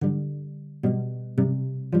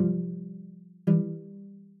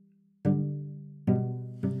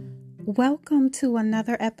Welcome to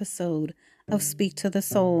another episode of Speak to the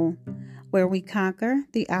Soul, where we conquer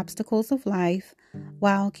the obstacles of life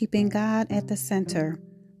while keeping God at the center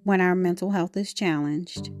when our mental health is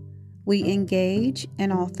challenged. We engage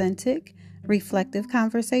in authentic, reflective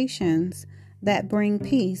conversations that bring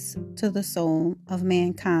peace to the soul of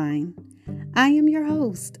mankind. I am your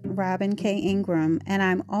host, Robin K. Ingram, and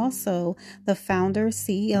I'm also the founder,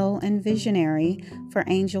 CEO, and visionary for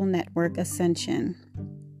Angel Network Ascension.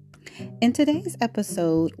 In today's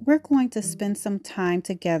episode, we're going to spend some time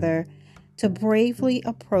together to bravely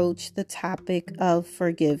approach the topic of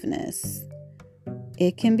forgiveness.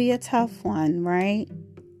 It can be a tough one, right?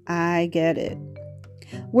 I get it.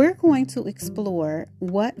 We're going to explore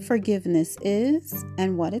what forgiveness is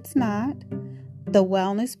and what it's not, the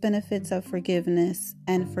wellness benefits of forgiveness,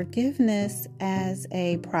 and forgiveness as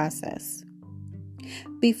a process.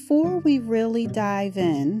 Before we really dive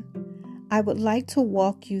in, I would like to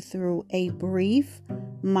walk you through a brief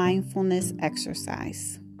mindfulness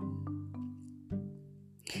exercise.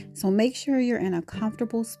 So make sure you're in a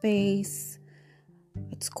comfortable space,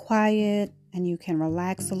 it's quiet, and you can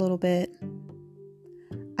relax a little bit.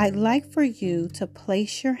 I'd like for you to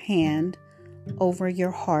place your hand over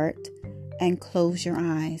your heart and close your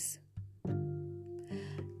eyes.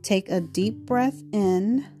 Take a deep breath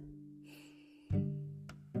in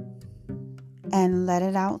and let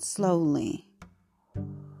it out slowly.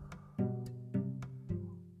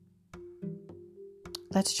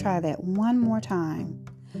 Let's try that one more time.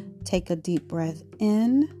 Take a deep breath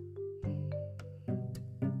in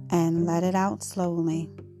and let it out slowly.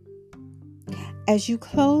 As you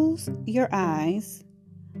close your eyes,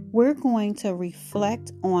 we're going to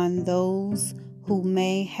reflect on those who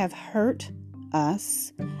may have hurt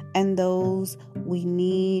us and those we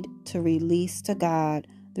need to release to God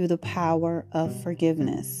through the power of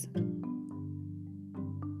forgiveness.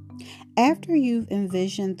 After you've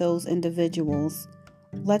envisioned those individuals,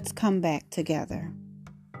 let's come back together.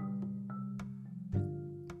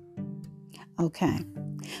 Okay.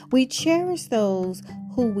 We cherish those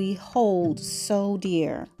who we hold so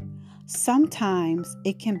dear. Sometimes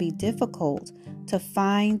it can be difficult to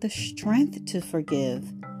find the strength to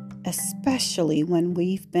forgive, especially when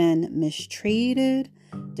we've been mistreated,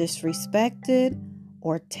 disrespected,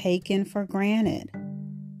 or taken for granted.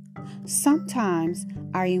 Sometimes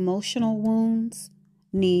our emotional wounds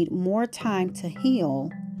need more time to heal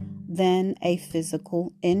than a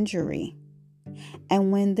physical injury.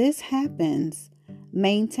 And when this happens,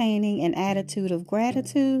 maintaining an attitude of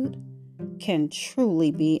gratitude can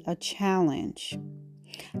truly be a challenge.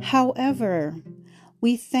 However,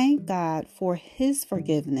 we thank God for His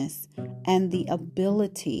forgiveness and the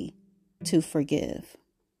ability to forgive.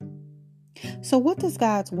 So what does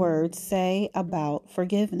God's word say about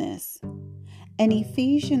forgiveness? In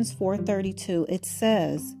Ephesians 4:32, it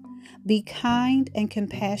says, "Be kind and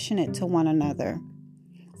compassionate to one another,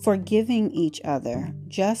 forgiving each other,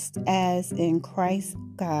 just as in Christ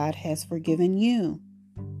God has forgiven you."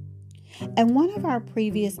 In one of our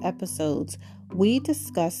previous episodes, we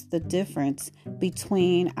discussed the difference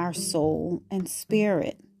between our soul and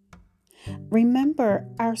spirit. Remember,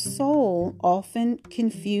 our soul, often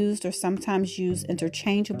confused or sometimes used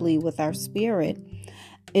interchangeably with our spirit,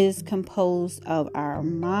 is composed of our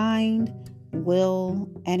mind, will,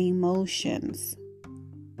 and emotions.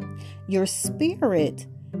 Your spirit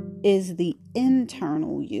is the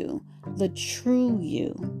internal you, the true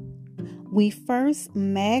you. We first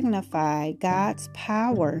magnify God's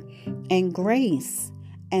power and grace,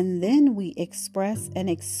 and then we express and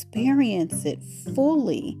experience it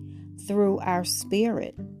fully through our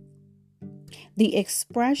spirit. The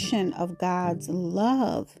expression of God's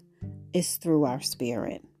love is through our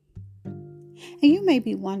spirit. And you may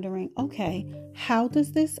be wondering, okay, how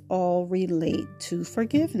does this all relate to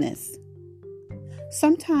forgiveness?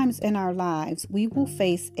 Sometimes in our lives, we will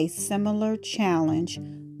face a similar challenge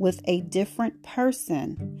with a different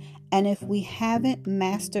person. And if we haven't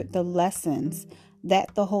mastered the lessons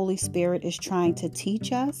that the Holy Spirit is trying to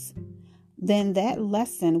teach us, then that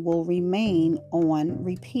lesson will remain on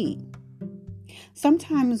repeat.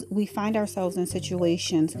 Sometimes we find ourselves in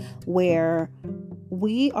situations where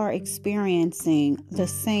we are experiencing the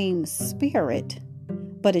same spirit,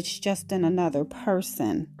 but it's just in another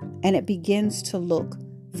person, and it begins to look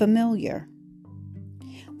familiar.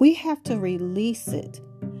 We have to release it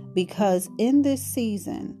because in this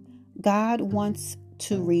season, God wants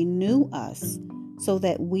to renew us so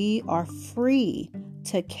that we are free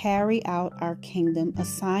to carry out our kingdom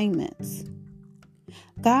assignments.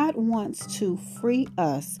 God wants to free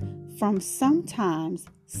us from sometimes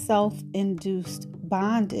self-induced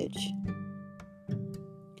bondage.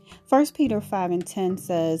 1 Peter 5:10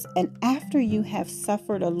 says, "And after you have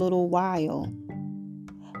suffered a little while,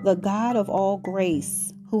 the God of all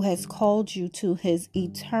grace, who has called you to his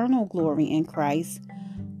eternal glory in Christ,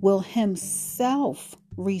 will himself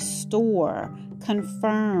restore,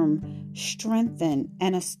 confirm, strengthen,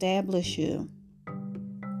 and establish you."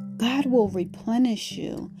 God will replenish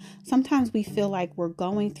you. Sometimes we feel like we're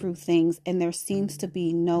going through things and there seems to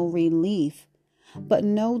be no relief. But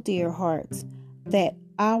know, dear hearts, that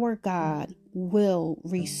our God will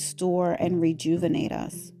restore and rejuvenate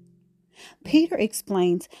us. Peter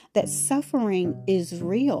explains that suffering is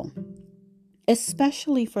real,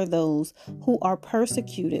 especially for those who are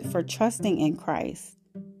persecuted for trusting in Christ.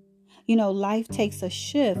 Life takes a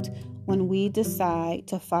shift when we decide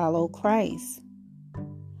to follow Christ.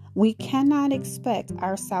 We cannot expect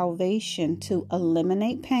our salvation to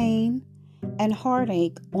eliminate pain and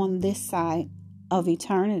heartache on this side of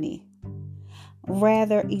eternity.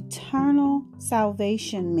 Rather, eternal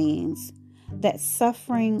salvation means that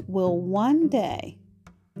suffering will one day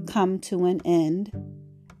come to an end,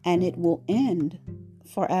 and it will end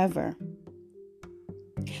forever.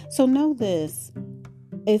 So know this: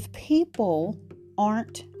 if people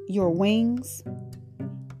aren't your wings,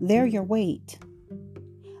 they're your weight.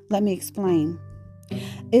 Let me explain.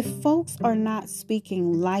 If folks are not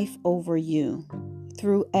speaking life over you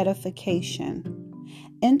through edification,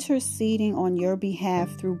 interceding on your behalf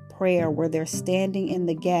through prayer where they're standing in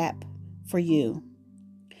the gap for you,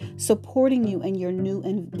 supporting you in your new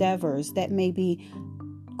endeavors that may be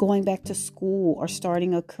going back to school or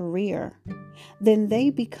starting a career, then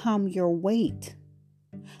they become your weight.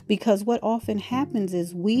 Because what often happens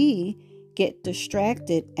is we get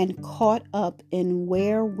distracted and caught up in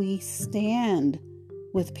where we stand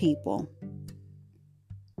with people.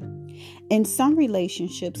 In some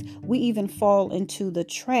relationships, we even fall into the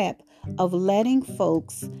trap of letting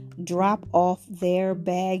folks drop off their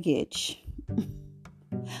baggage.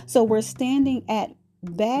 So we're standing at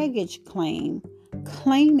baggage claim,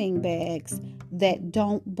 claiming bags that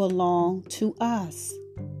don't belong to us.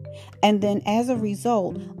 And then as a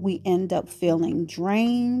result, we end up feeling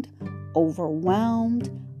drained, overwhelmed,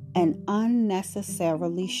 and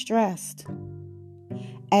unnecessarily stressed.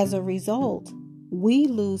 As a result, we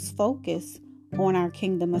lose focus on our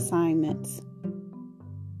kingdom assignments.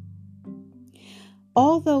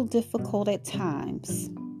 Although difficult at times,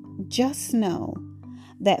 just know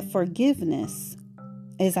that forgiveness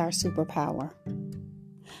is our superpower.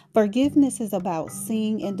 Forgiveness is about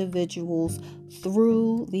seeing individuals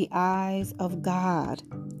through the eyes of God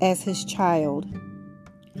as his child.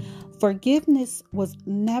 Forgiveness was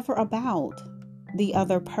never about the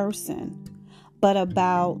other person, but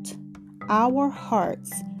about our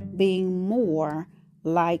hearts being more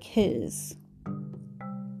like his.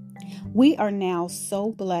 We are now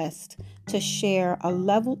so blessed to share a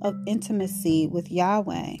level of intimacy with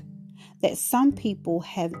Yahweh that some people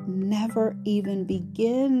have never even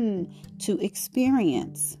begun to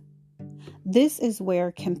experience. This is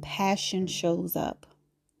where compassion shows up,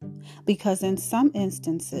 because in some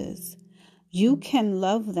instances, you can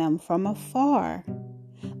love them from afar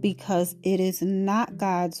because it is not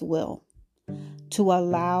God's will to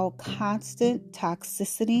allow constant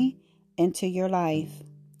toxicity into your life.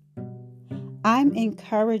 I'm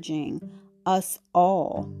encouraging us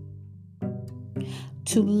all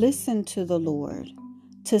to listen to the Lord,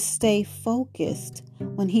 to stay focused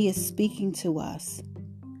when he is speaking to us.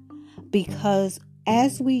 Because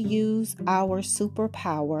as we use our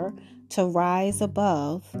superpower to rise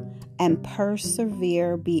above and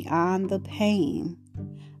persevere beyond the pain,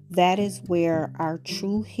 that is where our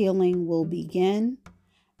true healing will begin,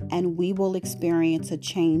 and we will experience a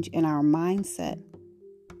change in our mindset.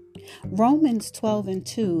 Romans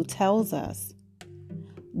 12:2 tells us,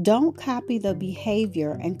 "Don't copy the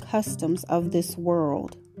behavior and customs of this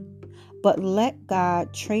world, but let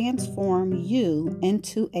God transform you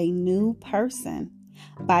into a new person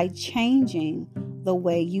by changing the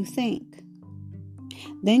way you think.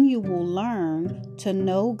 Then you will learn to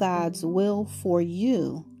know God's will for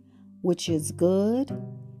you, which is good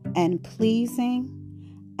and pleasing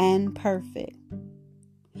and perfect."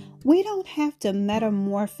 We don't have to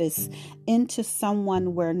metamorphose into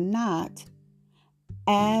someone we're not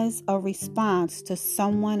as a response to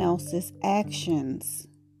someone else's actions.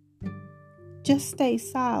 Just stay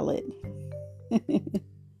solid.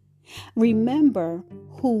 Remember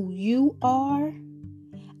who you are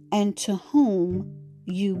and to whom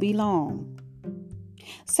you belong.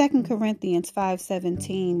 2 Corinthians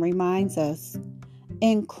 5:17 reminds us,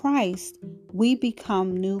 "In Christ we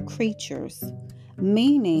become new creatures,"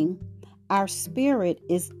 meaning our spirit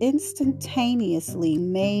is instantaneously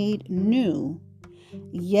made new,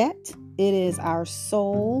 yet it is our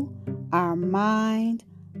soul, our mind,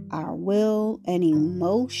 our will, and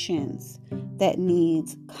emotions that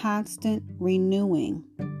needs constant renewing.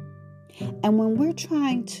 And when we're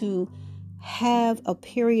trying to have a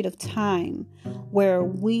period of time where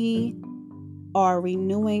we are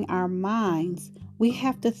renewing our minds, we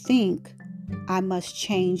have to think, I must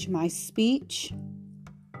change my speech,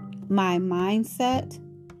 my mindset,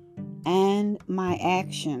 and my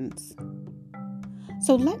actions.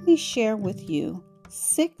 So let me share with you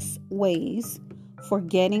 6 ways for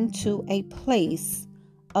getting to a place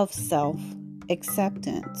of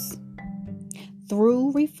self-acceptance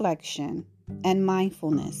through reflection and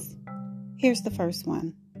mindfulness. Here's the first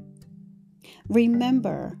one.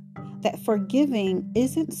 Remember that forgiving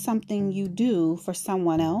isn't something you do for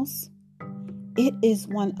someone else. It is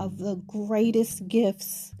one of the greatest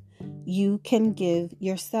gifts you can give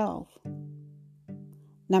yourself.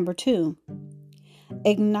 Number 2,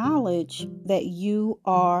 acknowledge that you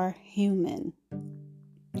are human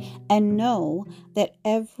and know that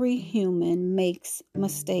every human makes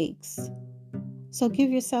mistakes. So give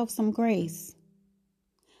yourself some grace.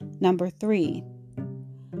 Number 3,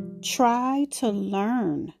 try to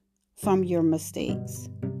learn from your mistakes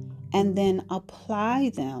and then apply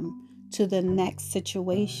them to the next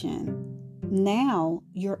situation. Now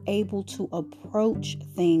you're able to approach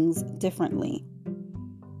things differently.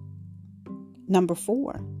 Number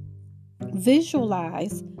 4,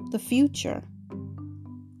 visualize the future.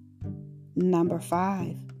 Number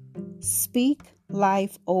 5, speak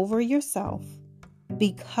life over yourself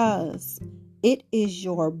because it is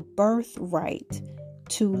your birthright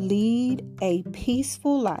to lead a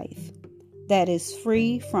peaceful life that is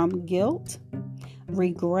free from guilt,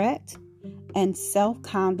 regret, and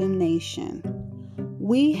self-condemnation.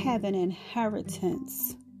 We have an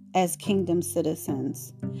inheritance as kingdom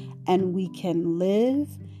citizens, and we can live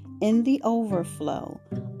in the overflow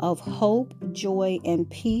of hope, joy, and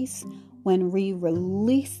peace when we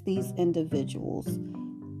release these individuals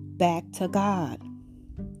back to God.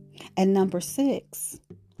 And number 6,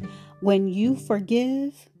 when you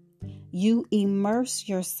forgive, you immerse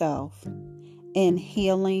yourself in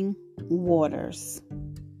healing waters.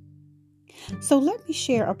 So let me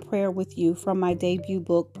share a prayer with you from my debut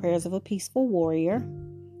book, Prayers of a Peaceful Warrior,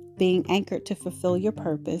 Being Anchored to Fulfill Your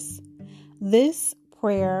Purpose. This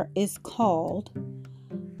prayer is called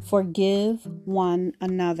Forgive One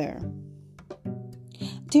Another.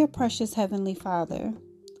 Dear precious Heavenly Father,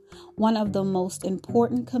 one of the most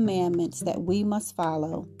important commandments that we must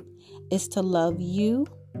follow is to love you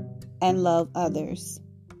and love others.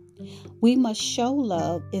 We must show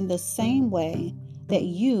love in the same way that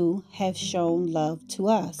you have shown love to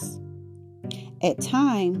us. At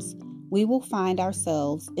times, we will find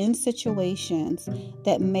ourselves in situations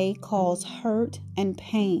that may cause hurt and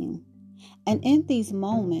pain. And in these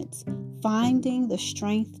moments, finding the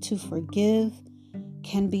strength to forgive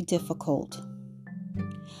can be difficult.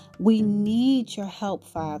 We need your help,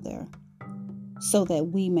 Father, so that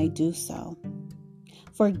we may do so.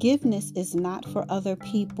 Forgiveness is not for other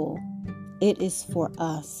people, it is for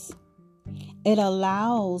us. It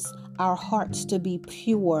allows our hearts to be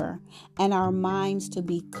pure and our minds to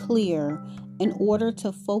be clear in order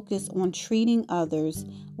to focus on treating others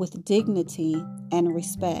with dignity and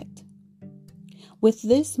respect. With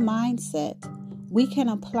this mindset, we can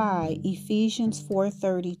apply Ephesians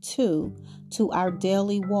 4:32 to our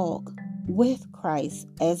daily walk with Christ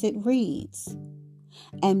as it reads,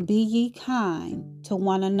 "And be ye kind to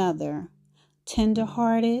one another,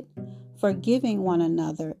 tender-hearted, forgiving one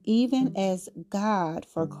another, even as God,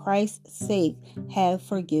 for Christ's sake, have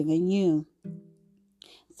forgiven you."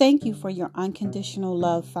 Thank you for your unconditional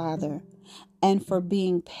love, Father, and for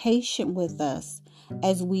being patient with us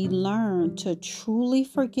as we learn to truly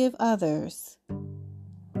forgive others.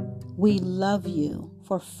 We love you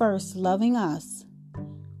for first loving us.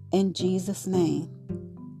 In Jesus' name,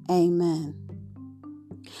 amen.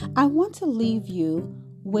 I want to leave you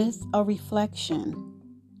with a reflection.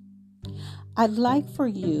 I'd like for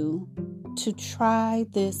you to try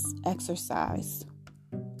this exercise.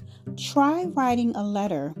 Try writing a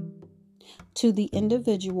letter to the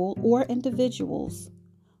individual or individuals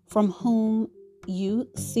from whom you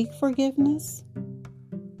seek forgiveness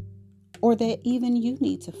or that even you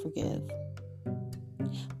need to forgive.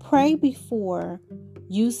 Pray before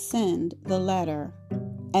you send the letter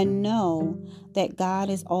and know that God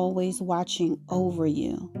is always watching over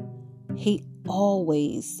you. He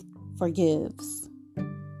always forgives.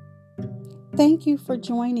 Thank you for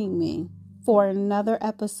joining me for another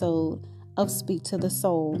episode of Speak to the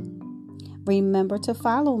Soul. Remember to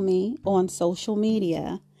follow me on social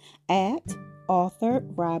media at author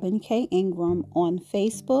Robin K. Ingram on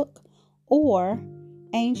Facebook or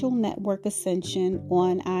Angel Network Ascension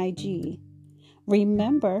on IG.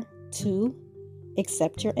 Remember to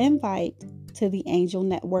accept your invite to the Angel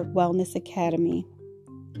Network Wellness Academy.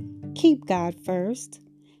 Keep God first.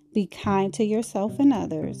 Be kind to yourself and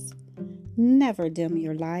others. Never dim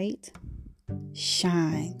your light.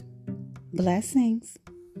 Shine. Blessings.